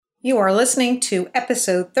You are listening to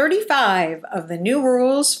episode 35 of the New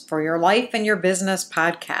Rules for Your Life and Your Business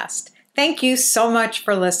podcast. Thank you so much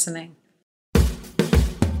for listening.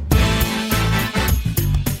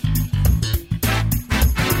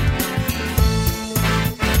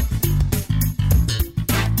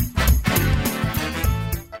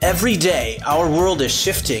 Every day, our world is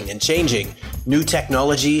shifting and changing. New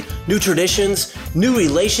technology, new traditions, new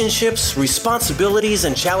relationships, responsibilities,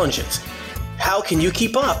 and challenges. How can you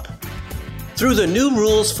keep up? Through the New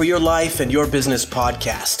Rules for Your Life and Your Business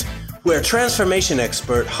podcast, where transformation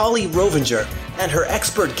expert Holly Rovinger and her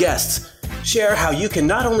expert guests share how you can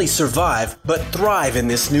not only survive, but thrive in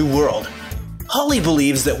this new world. Holly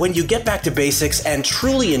believes that when you get back to basics and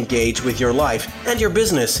truly engage with your life and your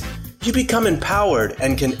business, you become empowered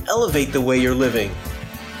and can elevate the way you're living.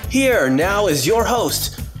 Here now is your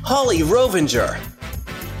host, Holly Rovinger.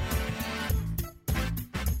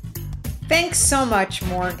 Thanks so much,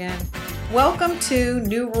 Morgan. Welcome to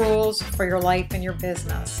New Rules for Your Life and Your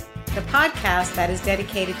Business, the podcast that is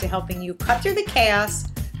dedicated to helping you cut through the chaos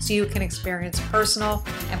so you can experience personal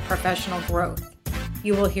and professional growth.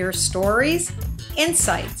 You will hear stories,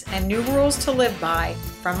 insights, and new rules to live by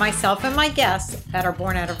from myself and my guests that are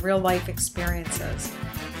born out of real life experiences.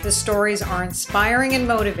 The stories are inspiring and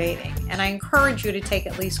motivating, and I encourage you to take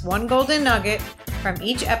at least one golden nugget from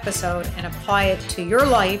each episode and apply it to your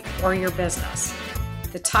life or your business.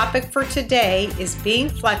 The topic for today is being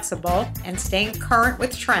flexible and staying current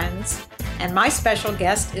with trends, and my special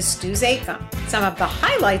guest is Stu Zakim. Some of the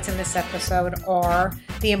highlights in this episode are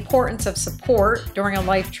the importance of support during a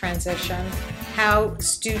life transition, how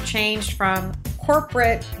Stu changed from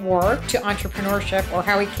corporate work to entrepreneurship, or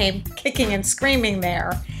how he came kicking and screaming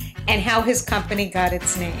there, and how his company got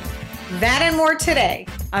its name. That and more today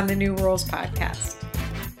on the New Rules podcast.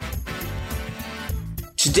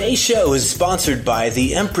 Today's show is sponsored by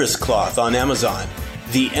The Empress Cloth on Amazon,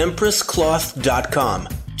 theempresscloth.com.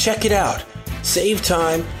 Check it out. Save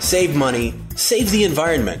time, save money, save the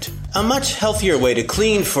environment. A much healthier way to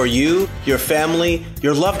clean for you, your family,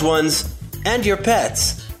 your loved ones, and your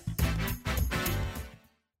pets.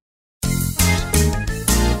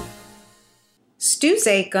 Stu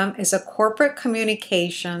Zakim is a corporate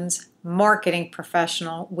communications marketing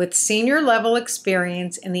professional with senior level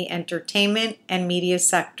experience in the entertainment and media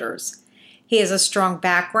sectors. He has a strong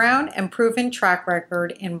background and proven track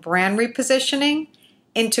record in brand repositioning,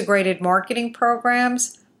 integrated marketing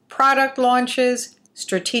programs, product launches,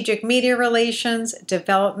 strategic media relations,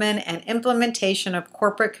 development and implementation of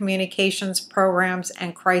corporate communications programs,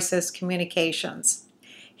 and crisis communications.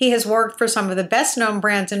 He has worked for some of the best-known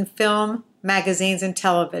brands in film, magazines, and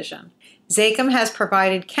television. Zakim has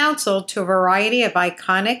provided counsel to a variety of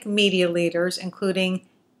iconic media leaders, including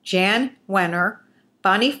Jan Wenner,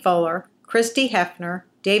 Bonnie Fuller, Christy Hefner,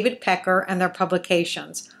 David Pecker, and their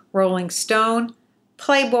publications, Rolling Stone,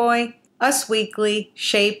 Playboy, Us Weekly,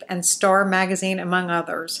 Shape, and Star Magazine, among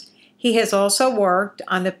others. He has also worked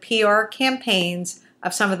on the PR campaigns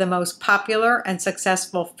of some of the most popular and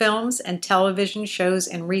successful films and television shows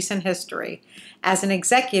in recent history as an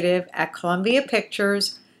executive at Columbia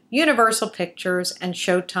Pictures, Universal Pictures, and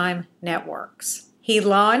Showtime Networks. He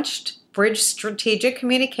launched Bridge Strategic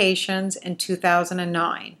Communications in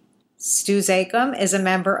 2009. Stu Zakim is a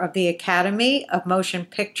member of the Academy of Motion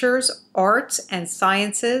Pictures, Arts and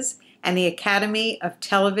Sciences, and the Academy of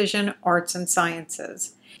Television Arts and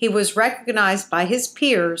Sciences. He was recognized by his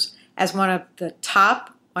peers as one of the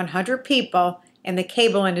top 100 people in the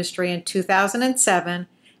cable industry in 2007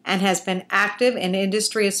 and has been active in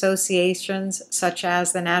industry associations such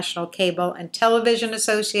as the National Cable and Television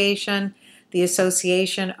Association, the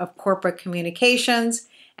Association of Corporate Communications,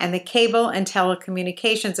 and the Cable and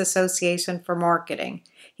Telecommunications Association for Marketing.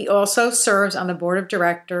 He also serves on the board of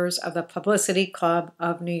directors of the Publicity Club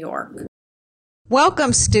of New York.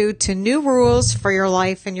 Welcome, Stu, to New Rules for Your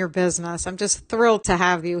Life and Your Business. I'm just thrilled to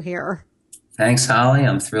have you here. Thanks, Holly.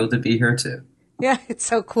 I'm thrilled to be here, too. Yeah, it's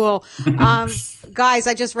so cool. Guys,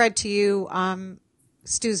 I just read to you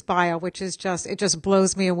Stu's bio, which is it just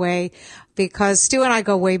blows me away because Stu and I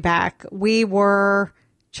go way back. We were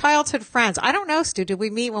childhood friends. I don't know, Stu, did we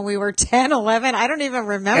meet when we were 10, 11? I don't even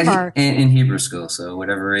remember. In Hebrew school, so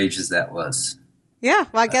whatever ages that was. Yeah,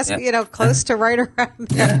 well, I guess, close to right around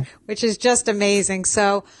there, which is just amazing.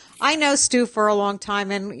 So I know Stu for a long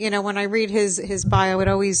time, and, when I read his bio, it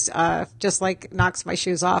always just like knocks my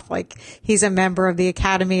shoes off. Like, he's a member of the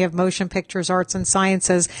Academy of Motion Pictures, Arts and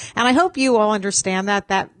Sciences. And I hope you all understand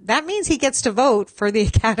that means he gets to vote for the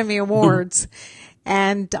Academy Awards.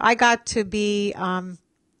 And I got to be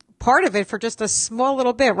part of it for just a small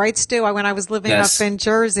little bit, right, Stu? When I was living up in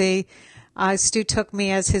Jersey, Stu took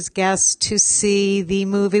me as his guest to see the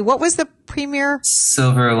movie. What was the premiere?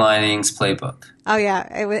 Silver Linings Playbook. Oh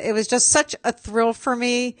yeah, it was just such a thrill for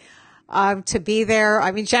me to be there.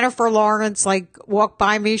 I mean, Jennifer Lawrence walked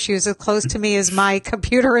by me. She was as close to me as my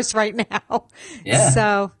computer is right now. Yeah.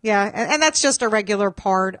 So yeah, and that's just a regular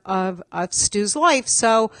part of Stu's life.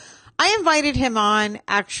 So I invited him on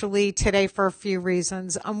actually today for a few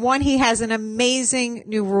reasons. One, he has an amazing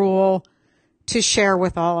new rule to share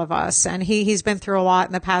with all of us, and he's been through a lot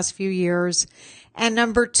in the past few years. And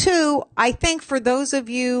number two, I think for those of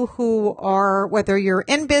you who are, whether you're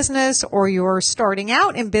in business or you're starting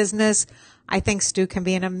out in business, I think Stu can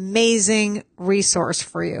be an amazing resource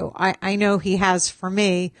for you. I know he has for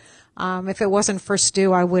me. If it wasn't for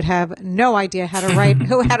Stu, I would have no idea how to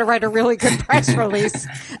write a really good press release.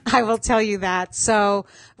 I will tell you that. So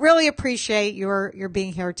really appreciate your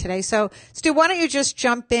being here today. So Stu, why don't you just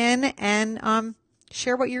jump in and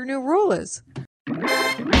share what your new rule is?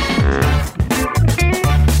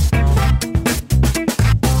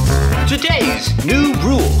 Today's new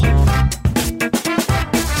rule.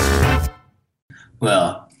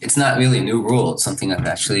 Well, it's not really a new rule. It's something I've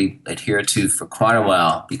actually adhered to for quite a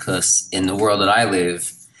while because in the world that I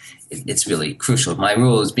live, it's really crucial. My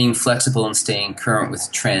rule is being flexible and staying current with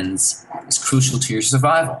trends is crucial to your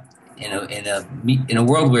survival. In a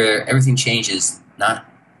world where everything changes, not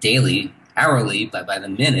daily, hourly, but by the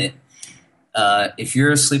minute, if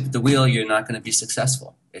you're asleep at the wheel, you're not going to be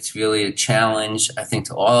successful. It's really a challenge, I think,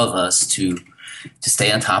 to all of us to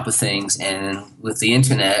stay on top of things. And with the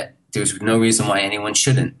internet, there's no reason why anyone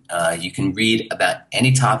shouldn't. You can read about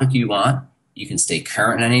any topic you want. You can stay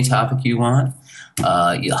current on any topic you want.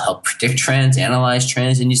 You'll help predict trends, analyze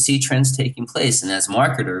trends, and you see trends taking place. And as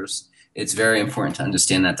marketers, it's very important to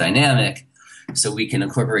understand that dynamic so we can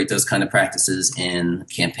incorporate those kind of practices in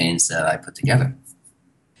campaigns that I put together.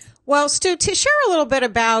 Well, Stu, to share a little bit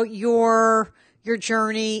about your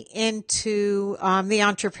journey into the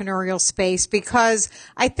entrepreneurial space, because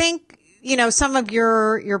I think, some of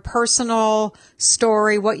your personal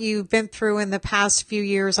story, what you've been through in the past few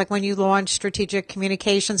years, like when you launched Strategic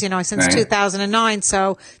Communications, since Right. 2009.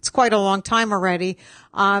 So it's quite a long time already.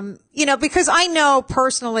 Because I know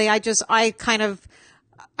personally, I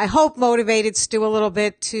hope motivated Stu a little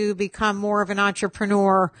bit to become more of an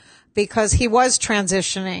entrepreneur because he was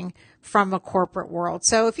transitioning from a corporate world.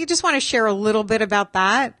 So if you just want to share a little bit about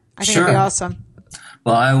that, I think Sure. it'd be awesome.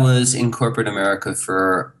 Well, I was in corporate America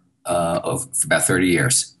for about 30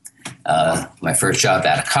 years. My first job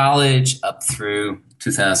out of college up through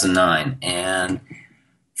 2009. And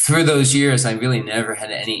through those years, I really never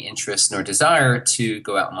had any interest nor desire to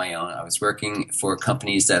go out on my own. I was working for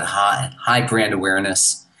companies that had high brand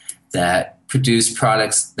awareness, that produced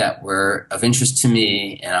products that were of interest to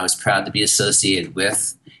me, and I was proud to be associated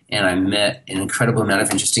with. And I met an incredible amount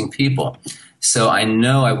of interesting people. So I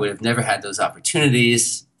know I would have never had those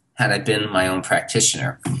opportunities had I been my own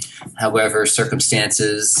practitioner. However,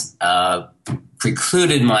 circumstances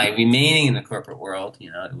precluded my remaining in the corporate world.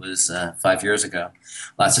 It was 5 years ago.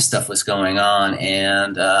 Lots of stuff was going on,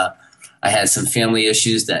 and I had some family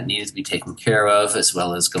issues that needed to be taken care of, as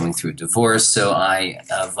well as going through a divorce. So I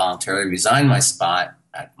voluntarily resigned my spot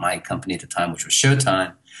at my company at the time, which was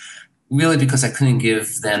Showtime, really because I couldn't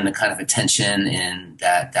give them the kind of attention and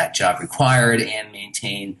that job required and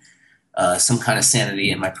maintain some kind of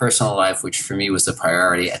sanity in my personal life, which for me was the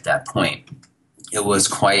priority at that point. It was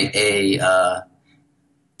quite a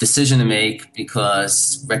decision to make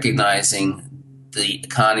because recognizing the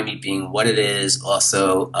economy being what it is,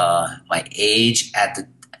 also my age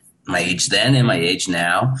my age then and my age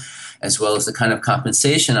now, as well as the kind of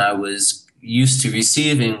compensation I was used to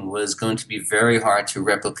receiving was going to be very hard to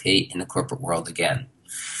replicate in the corporate world again.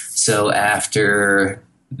 So after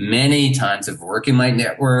many times of working my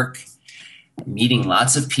network, meeting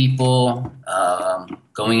lots of people,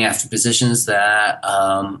 going after positions that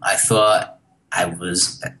I thought I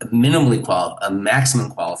was maximum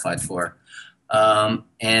qualified for,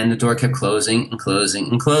 and the door kept closing and closing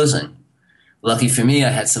and closing. Lucky for me, I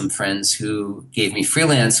had some friends who gave me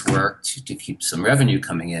freelance work to keep some revenue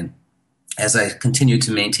coming in as I continued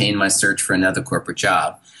to maintain my search for another corporate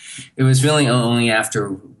job. It was really only after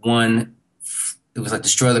one, it was like the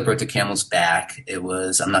straw that broke the camel's back. It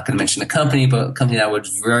was, I'm not going to mention the company, but a company that I would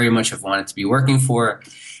very much have wanted to be working for.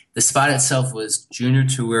 The spot itself was junior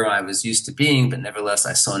to where I was used to being, but nevertheless,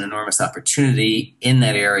 I saw an enormous opportunity in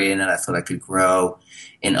that area and that I thought I could grow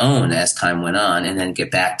and own as time went on and then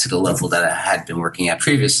get back to the level that I had been working at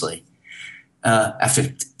previously.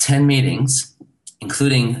 After 10 meetings,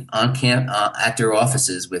 including on camp at their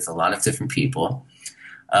offices with a lot of different people,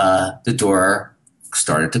 the door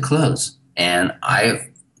started to close. And I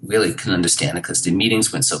really couldn't understand it because the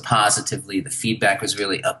meetings went so positively. The feedback was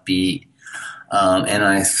really upbeat. And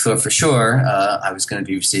I thought for sure I was going to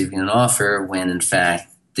be receiving an offer when, in fact,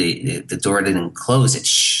 the door didn't close. It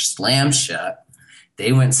slammed shut.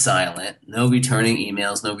 They went silent. No returning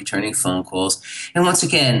emails, no returning phone calls. And once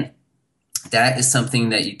again, that is something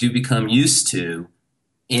that you do become used to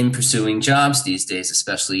in pursuing jobs these days,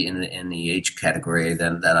 especially in the age category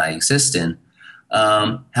that I exist in.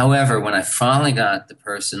 However, when I finally got the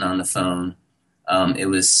person on the phone, it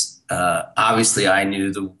was obviously I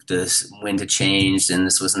knew the wind had changed and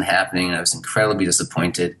this wasn't happening. I was incredibly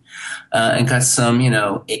disappointed and got some,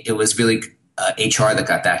 it was really HR that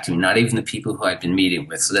got back to me, not even the people who I'd been meeting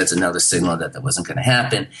with. So that's another signal that wasn't going to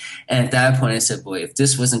happen. And at that point I said, boy, if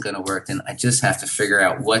this wasn't going to work, then I just have to figure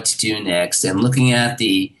out what to do next. And looking at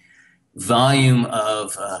the volume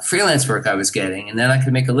of freelance work I was getting, and then I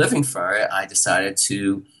could make a living for it, I decided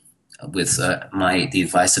to, with the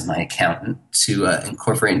advice of my accountant, to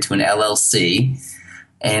incorporate into an LLC.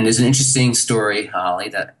 And there's an interesting story, Holly,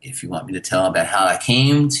 that if you want me to tell about how I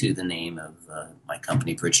came to the name of my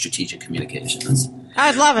company, Bridge Strategic Communications.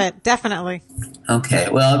 I'd love it, definitely. Okay,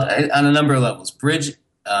 well, on a number of levels, Bridge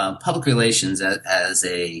public relations as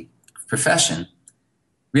a profession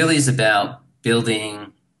really is about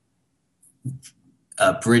building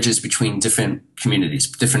bridges between different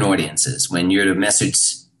communities, different audiences. When you're the message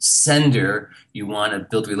sender, you want to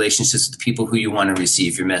build relationships with the people who you want to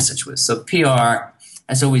receive your message with. So PR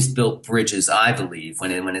has always built bridges, I believe,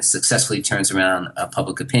 when it successfully turns around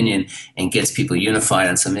public opinion and gets people unified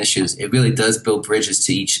on some issues. It really does build bridges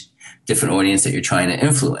to each different audience that you're trying to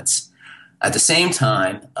influence. At the same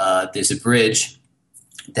time, there's a bridge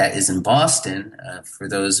that is in Boston. For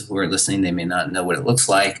those who are listening, they may not know what it looks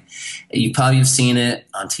like. You probably have seen it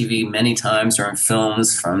on TV many times or in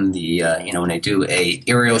films from the, when they do a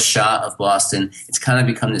aerial shot of Boston, it's kind of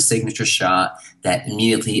become the signature shot that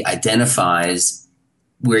immediately identifies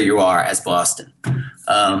where you are as Boston.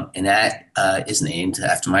 And that is named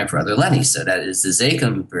after my brother Lenny. So that is the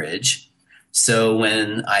Zakim Bridge. So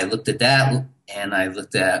when I looked at that, and I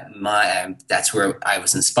looked at that's where I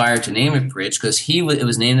was inspired to name it Bridge, because it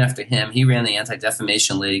was named after him. He ran the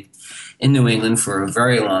Anti-Defamation League in New England for a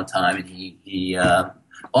very long time, and he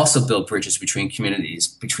also built bridges between communities,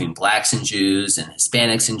 between blacks and Jews, and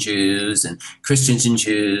Hispanics and Jews, and Christians and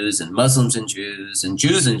Jews, and Muslims and Jews, and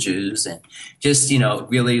Jews, and just,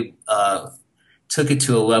 really took it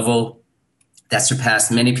to a level that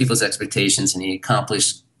surpassed many people's expectations, and he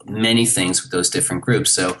accomplished many things with those different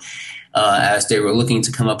groups. So as they were looking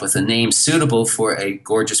to come up with a name suitable for a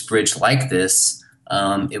gorgeous bridge like this,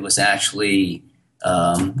 it was actually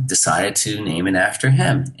decided to name it after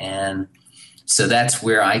him. And so that's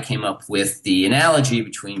where I came up with the analogy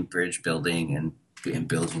between bridge building and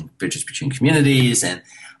building bridges between communities. And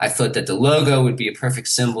I thought that the logo would be a perfect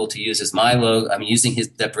symbol to use as my logo. I mean, using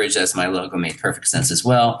that bridge as my logo made perfect sense as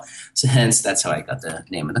well. So hence, that's how I got the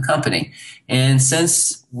name of the company. And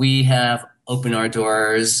since we have opened our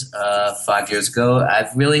doors 5 years ago,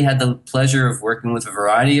 I've really had the pleasure of working with a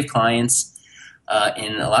variety of clients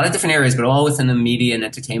in a lot of different areas, but all within the media and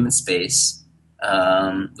entertainment space,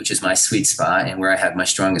 which is my sweet spot and where I have my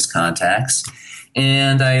strongest contacts.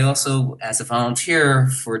 And I also, as a volunteer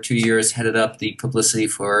for 2 years, headed up the publicity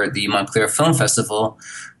for the Montclair Film Festival,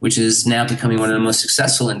 which is now becoming one of the most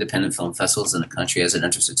successful independent film festivals in the country as it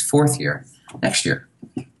enters its fourth year next year.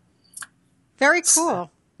 Very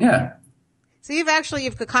cool. Yeah. So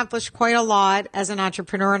you've accomplished quite a lot as an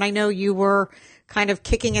entrepreneur, and I know you were kind of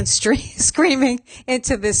kicking and screaming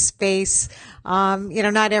into this space.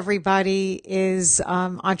 Not everybody is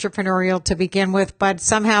entrepreneurial to begin with, but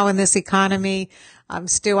somehow in this economy,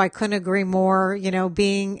 Stu, I couldn't agree more.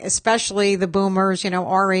 Being especially the boomers,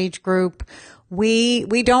 our age group, we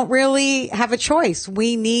don't really have a choice.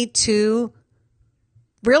 We need to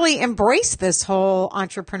really embrace this whole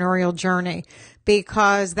entrepreneurial journey,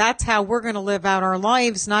 because that's how we're going to live out our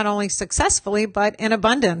lives, not only successfully, but in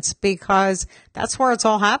abundance, because that's where it's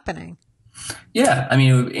all happening. Yeah. I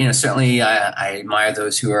mean, certainly I admire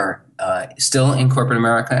those who are still in corporate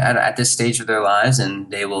America at this stage of their lives, and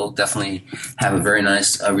they will definitely have a very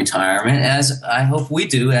nice retirement, as I hope we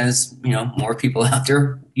do, as, more people out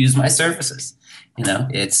there use my services.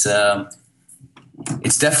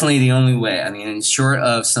 It's definitely the only way. I mean, short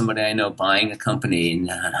of somebody I know buying a company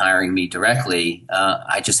and hiring me directly,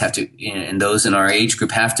 I just have to, and those in our age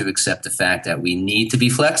group have to accept the fact that we need to be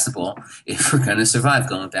flexible if we're going to survive.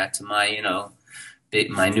 Going back to my,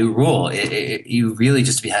 my new rule. You really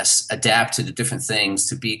just has adapt to the different things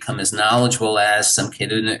to become as knowledgeable as some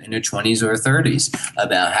kid in their 20s or 30s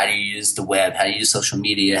about how to use the web, how to use social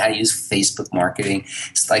media, how to use Facebook marketing.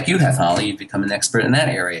 It's like you have, Holly. You've become an expert in that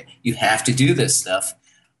area. You have to do this stuff,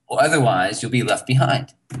 or otherwise you'll be left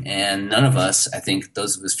behind. And none of us, I think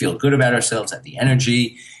those of us feel good about ourselves, have the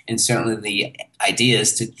energy and certainly the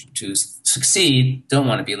ideas to succeed, don't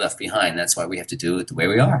want to be left behind. That's why we have to do it the way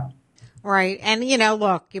we are. Right. And,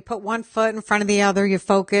 look, you put one foot in front of the other, you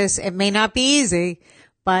focus. It may not be easy,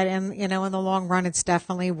 but in the long run, it's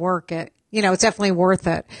definitely worth it. It's definitely worth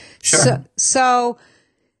it. Sure. So,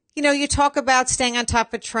 you talk about staying on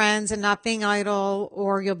top of trends and not being idle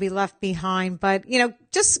or you'll be left behind, but,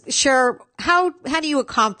 just share how do you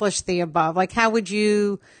accomplish the above? Like, how would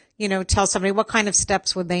you, tell somebody what kind of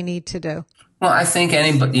steps would they need to do? Well, I think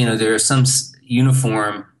anybody, there are some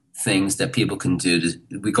uniform things that people can do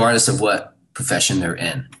regardless of what profession they're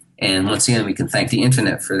in. And once again, we can thank the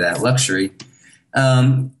internet for that luxury.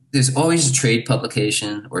 There's always a trade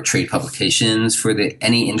publication or trade publications for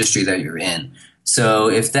any industry that you're in. So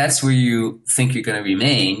if that's where you think you're going to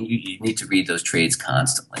remain, you need to read those trades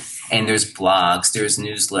constantly. And there's blogs, there's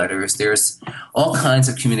newsletters, there's all kinds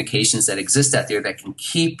of communications that exist out there that can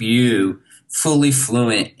keep you fully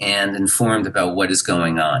fluent and informed about what is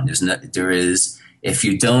going on. If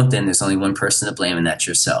you don't, then there's only one person to blame, and that's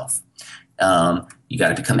yourself. You got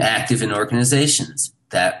to become active in organizations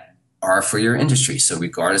that are for your industry. So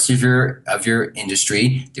regardless of your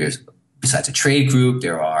industry, there's, besides a trade group,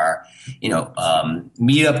 there are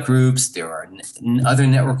meetup groups, there are other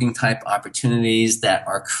networking type opportunities that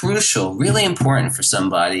are crucial, really important for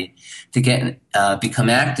somebody to become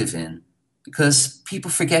active in, because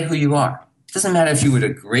people forget who you are. It doesn't matter if you were the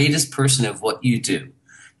greatest person of what you do.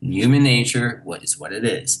 Human nature, what it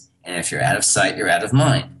is. And if you're out of sight, you're out of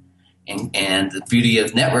mind. And the beauty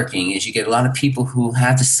of networking is you get a lot of people who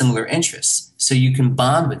have the similar interests. So you can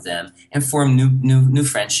bond with them and form new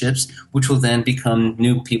friendships, which will then become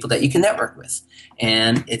new people that you can network with.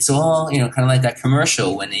 And it's all, kind of like that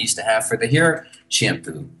commercial when they used to have for the hair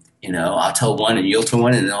shampoo. I'll tell one and you'll tell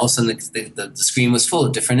one, and then all of a sudden the screen was full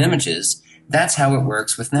of different images. That's how it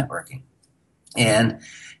works with networking. And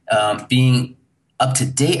being up to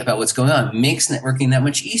date about what's going on makes networking that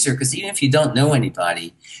much easier, because even if you don't know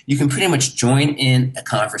anybody, you can pretty much join in a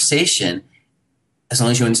conversation as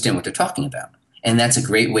long as you understand what they're talking about. And that's a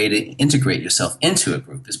great way to integrate yourself into a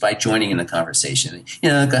group, is by joining in a conversation.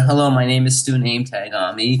 Like, hello, my name is Stu, name tag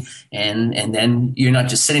on me. And then you're not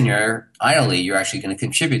just sitting there idly, you're actually going to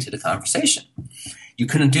contribute to the conversation. You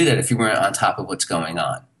couldn't do that if you weren't on top of what's going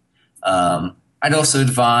on. I'd also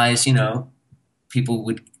advise,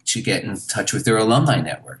 people should get in touch with their alumni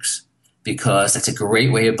networks, because that's a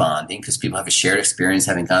great way of bonding, because people have a shared experience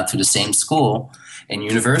having gone through the same school and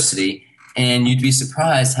university. And you'd be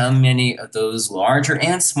surprised how many of those larger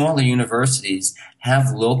and smaller universities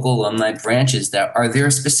have local alumni branches that are there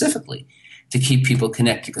specifically to keep people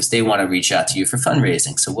connected, because they want to reach out to you for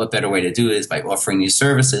fundraising. So what better way to do it is by offering these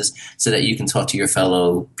services so that you can talk to your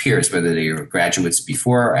fellow peers, whether they're graduates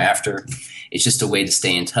before or after. It's just a way to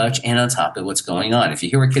stay in touch and on top of what's going on. If you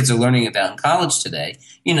hear what kids are learning about in college today,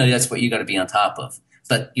 that's what you got to be on top of.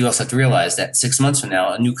 But you also have to realize that 6 months from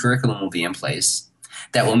now, a new curriculum will be in place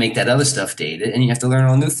that will make that other stuff dated, and you have to learn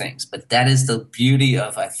all new things. But that is the beauty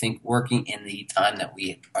of, I think, working in the time that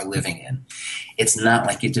we are living in. It's not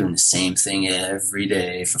like you're doing the same thing every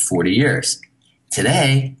day for 40 years.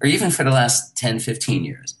 Today, or even for the last 10, 15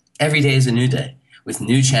 years, every day is a new day with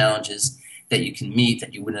new challenges that you can meet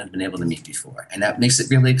that you wouldn't have been able to meet before. And that makes it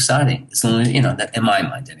really exciting. It's only, that in my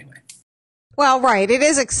mind anyway. Well, right. It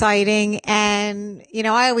is exciting. And,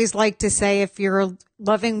 I always like to say, if you're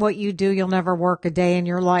loving what you do, you'll never work a day in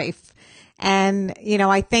your life. And,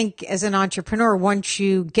 I think as an entrepreneur, once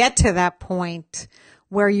you get to that point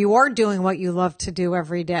where you are doing what you love to do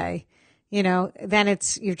every day, then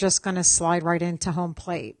you're just going to slide right into home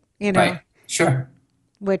plate, Right. Sure.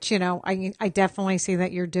 Which, I definitely see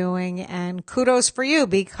that you're doing, and kudos for you,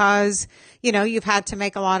 because, you've had to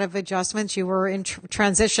make a lot of adjustments. You were in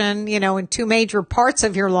transition, in two major parts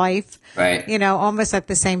of your life, right. Almost at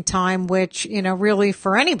the same time, which, really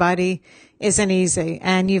for anybody isn't easy.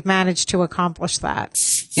 And you've managed to accomplish that.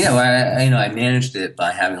 I managed it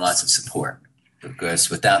by having lots of support,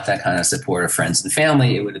 because without that kind of support of friends and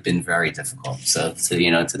family, it would have been very difficult. So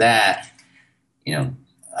to that,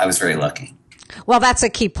 I was very lucky. Well, that's a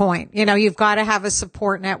key point. You've got to have a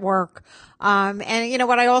support network. And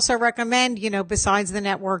what I also recommend, besides the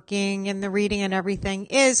networking and the reading and everything,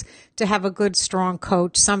 is to have a good, strong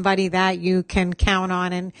coach, somebody that you can count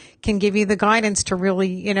on and can give you the guidance to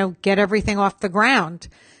really, get everything off the ground.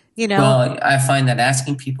 Well, I find that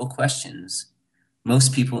asking people questions,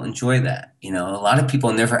 most people enjoy that. A lot of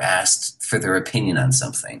people never asked for their opinion on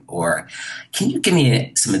something, or can you give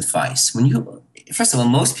me some advice? First of all,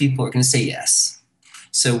 most people are going to say yes.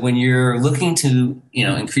 So when you're looking to,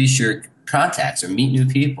 increase your contacts or meet new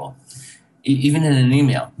people, even in an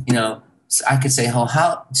email, I could say,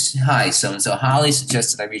 hi, so-and-so, Holly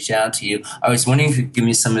suggested I reach out to you. I was wondering if you could give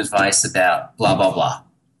me some advice about blah, blah, blah.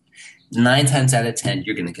 9 times out of 10,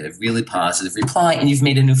 you're going to get a really positive reply, and you've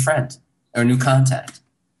made a new friend or a new contact.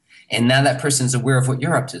 And now that person's aware of what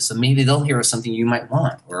you're up to. So maybe they'll hear of something you might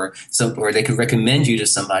want, or they could recommend you to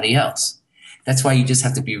somebody else. That's why you just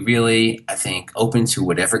have to be really, I think, open to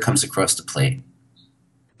whatever comes across the plate.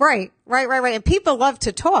 Right. And people love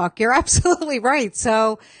to talk. You're absolutely right.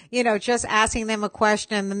 So, just asking them a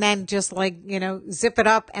question and then just zip it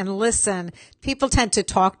up and listen. People tend to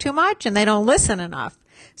talk too much and they don't listen enough.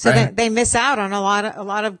 So right. they miss out on a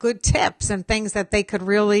lot of good tips and things that they could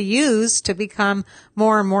really use to become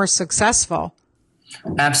more and more successful.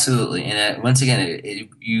 Absolutely. And once again,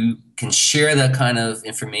 you can share that kind of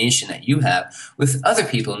information that you have with other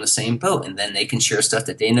people in the same boat, and then they can share stuff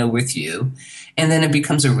that they know with you, and then it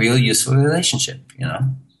becomes a real useful relationship,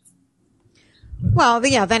 Well,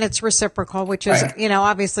 yeah, then it's reciprocal, which is, right.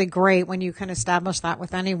 Obviously great when you can establish that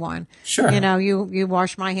with anyone. Sure. You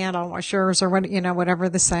wash my hand, I'll wash yours, or whatever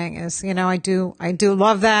the saying is. I do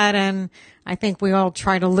love that, and I think we all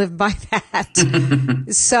try to live by that.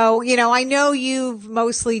 So, I know you've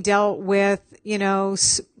mostly dealt with,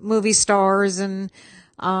 movie stars and,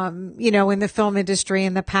 in the film industry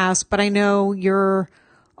in the past, but I know you're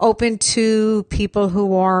open to people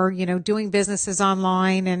who are, doing businesses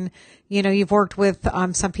online, and, you've worked with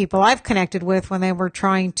some people I've connected with when they were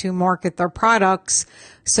trying to market their products.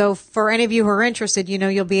 So for any of you who are interested,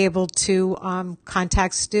 you'll be able to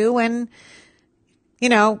contact Stu, and,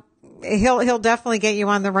 he'll definitely get you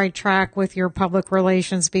on the right track with your public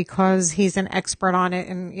relations, because he's an expert on it,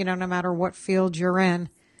 and, no matter what field you're in.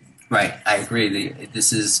 Right. I agree.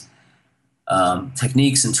 This is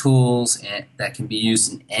techniques and tools that can be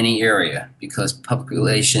used in any area, because public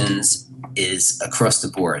relations is across the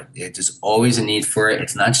board. There's always a need for it.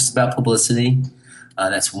 It's not just about publicity.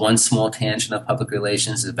 That's one small tangent of public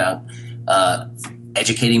relations. It's about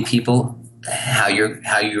educating people how your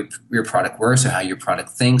product works, or how your product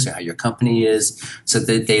thinks, or how your company is, so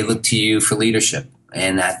that they look to you for leadership.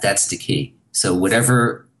 And that's the key. So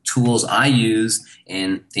whatever tools I use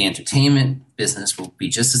in the entertainment business will be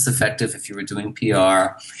just as effective if you were doing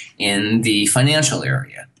PR in the financial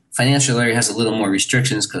area. Financial area has a little more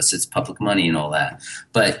restrictions because it's public money and all that.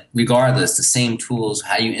 But regardless, the same tools,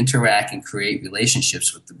 how you interact and create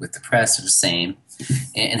relationships with the press are the same,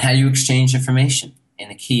 and how you exchange information. And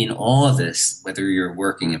the key in all of this, whether you're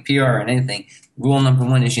working in PR or anything, rule number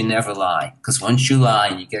one is you never lie. Because once you lie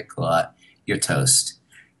and you get caught, you're toast.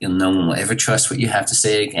 No one will ever trust what you have to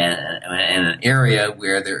say again. And in an area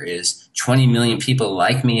where there is 20 million people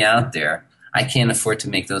like me out there, I can't afford to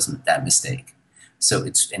make that mistake. So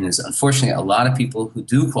there's unfortunately a lot of people who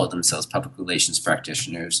do call themselves public relations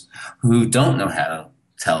practitioners who don't know how to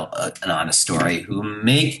tell an honest story, who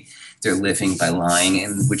make their living by lying,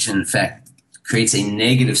 and which in fact creates a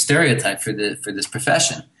negative stereotype for this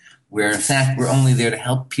profession, where in fact we're only there to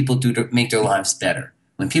help people make their lives better.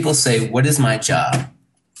 When people say, "What is my job?"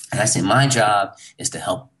 and I say, "My job is to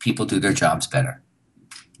help people do their jobs better."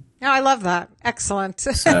 No, I love that. Excellent.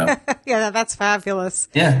 So, yeah, that's fabulous.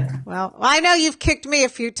 Yeah. Well, I know you've kicked me a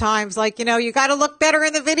few times, you got to look better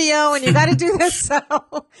in the video and you got to do this. So,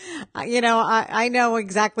 I know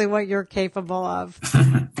exactly what you're capable of.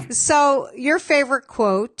 So your favorite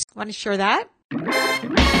quote, want to share that?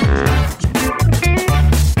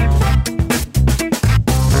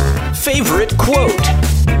 Favorite quote?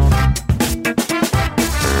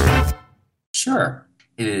 Sure.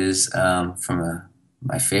 It is from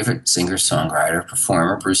my favorite singer-songwriter,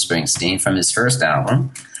 performer, Bruce Springsteen, from his first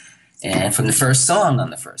album, and from the first song on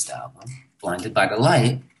the first album, Blinded by the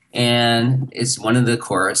Light. And it's one of the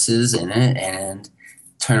choruses in it, and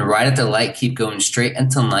turn right at the light, keep going straight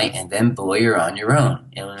until night, and then boy, you're on your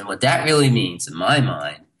own. And what that really means, in my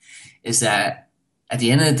mind, is that at the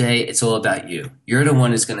end of the day, it's all about you. You're the one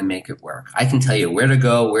who's going to make it work. I can tell you where to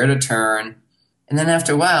go, where to turn, and then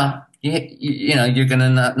after a while, you're going to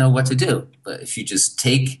not know what to do. But if you just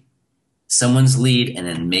take someone's lead and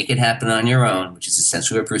then make it happen on your own, which is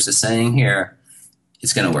essentially what Bruce is saying here,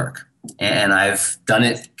 it's going to work. And I've done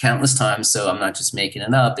it countless times, so I'm not just making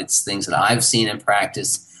it up. It's things that I've seen in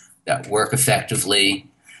practice that work effectively.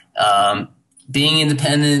 Being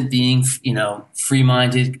independent, being,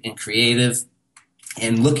 free-minded and creative,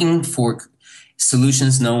 and looking for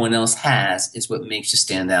solutions no one else has is what makes you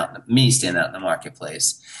stand out in the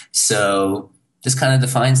marketplace. So this kind of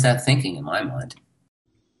defines that thinking in my mind.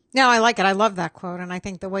 No, I like it. I love that quote. And I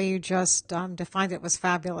think the way you just defined it was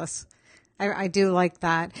fabulous. I do like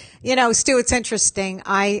that. Stu, it's interesting.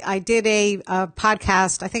 I did a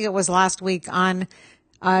podcast, I think it was last week, on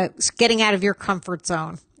getting out of your comfort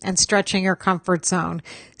zone and stretching your comfort zone.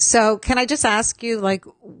 So can I just ask you,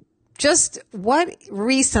 just what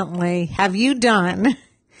recently have you done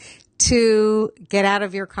to get out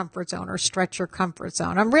of your comfort zone or stretch your comfort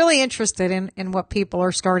zone? I'm really interested in what people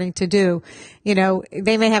are starting to do.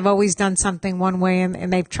 They may have always done something one way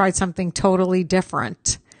and they've tried something totally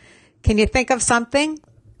different. Can you think of something?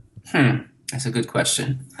 That's a good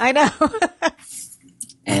question. I know.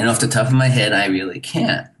 And off the top of my head, I really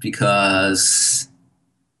can't, because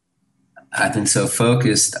I've been so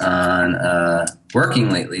focused on working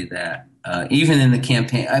lately that even in the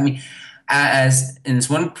campaign, as in this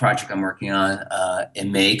one project I'm working on, it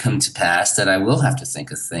may come to pass that I will have to think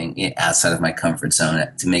of thing outside of my comfort zone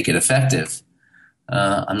to make it effective.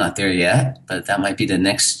 I'm not there yet, but that might be the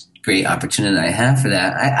next great opportunity I have for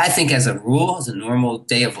that. I think as a rule, as a normal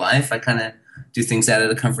day of life, I kind of do things out of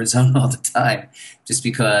the comfort zone all the time, just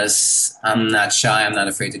because I'm not shy. I'm not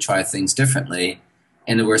afraid to try things differently.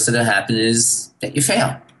 And the worst that'll happen is that you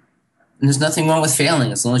fail. And there's nothing wrong with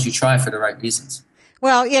failing as long as you try for the right reasons.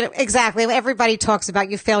 Well, exactly. Everybody talks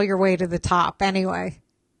about you fail your way to the top anyway.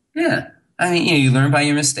 Yeah. You learn by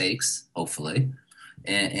your mistakes, hopefully.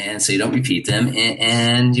 And so you don't repeat them,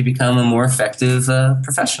 and you become a more effective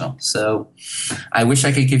professional. So I wish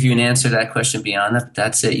I could give you an answer to that question beyond that, but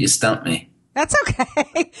that's it. You stumped me. That's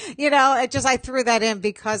okay. I threw that in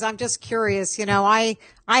because I'm just curious. I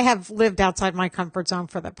have lived outside my comfort zone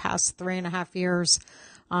for the past 3.5 years.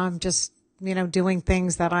 Doing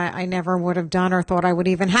things that I never would have done or thought I would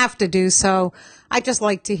even have to do. So I just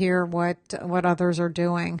like to hear what others are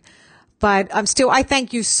doing. But Stu, I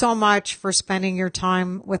thank you so much for spending your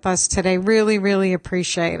time with us today. Really, really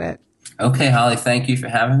appreciate it. Okay, Holly, thank you for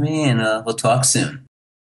having me, and we'll talk soon.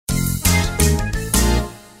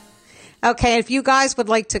 Okay, if you guys would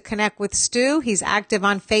like to connect with Stu, he's active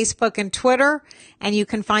on Facebook and Twitter, and you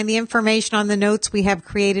can find the information on the notes we have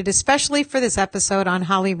created especially for this episode on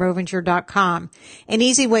hollyrovinger.com. An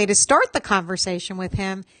easy way to start the conversation with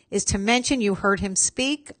him is to mention you heard him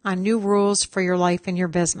speak on new rules for your life and your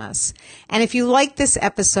business. And if you like this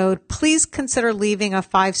episode, please consider leaving a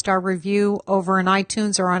 5-star review over on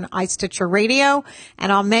iTunes or on iStitcher Radio,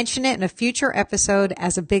 and I'll mention it in a future episode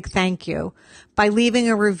as a big thank you. By leaving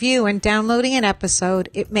a review and downloading an episode,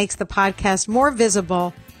 it makes the podcast more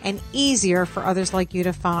visible and easier for others like you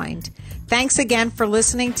to find. Thanks again for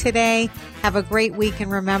listening today. Have a great week, and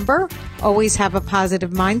remember, always have a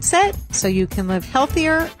positive mindset so you can live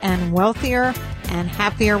healthier and wealthier and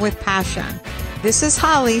happier with passion. This is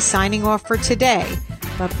Holly signing off for today.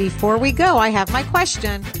 But before we go, I have my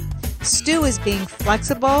question. Stu is being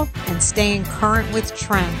flexible and staying current with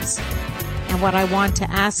trends. And what I want to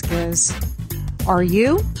ask is, are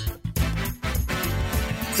you?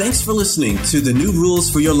 Thanks for listening to the New Rules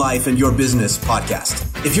for Your Life and Your Business podcast.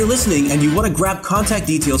 If you're listening and you want to grab contact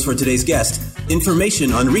details for today's guest,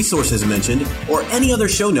 information on resources mentioned, or any other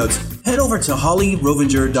show notes, head over to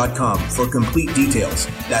hollyrovinger.com for complete details.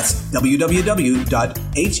 That's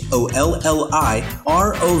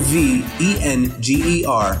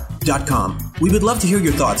www.hollyrovinger.com. We would love to hear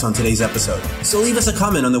your thoughts on today's episode, so leave us a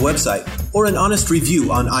comment on the website or an honest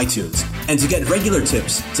review on iTunes. And to get regular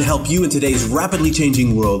tips to help you in today's rapidly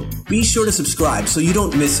changing world, be sure to subscribe so you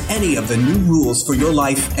don't miss any of the new rules for your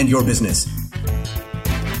life and your business.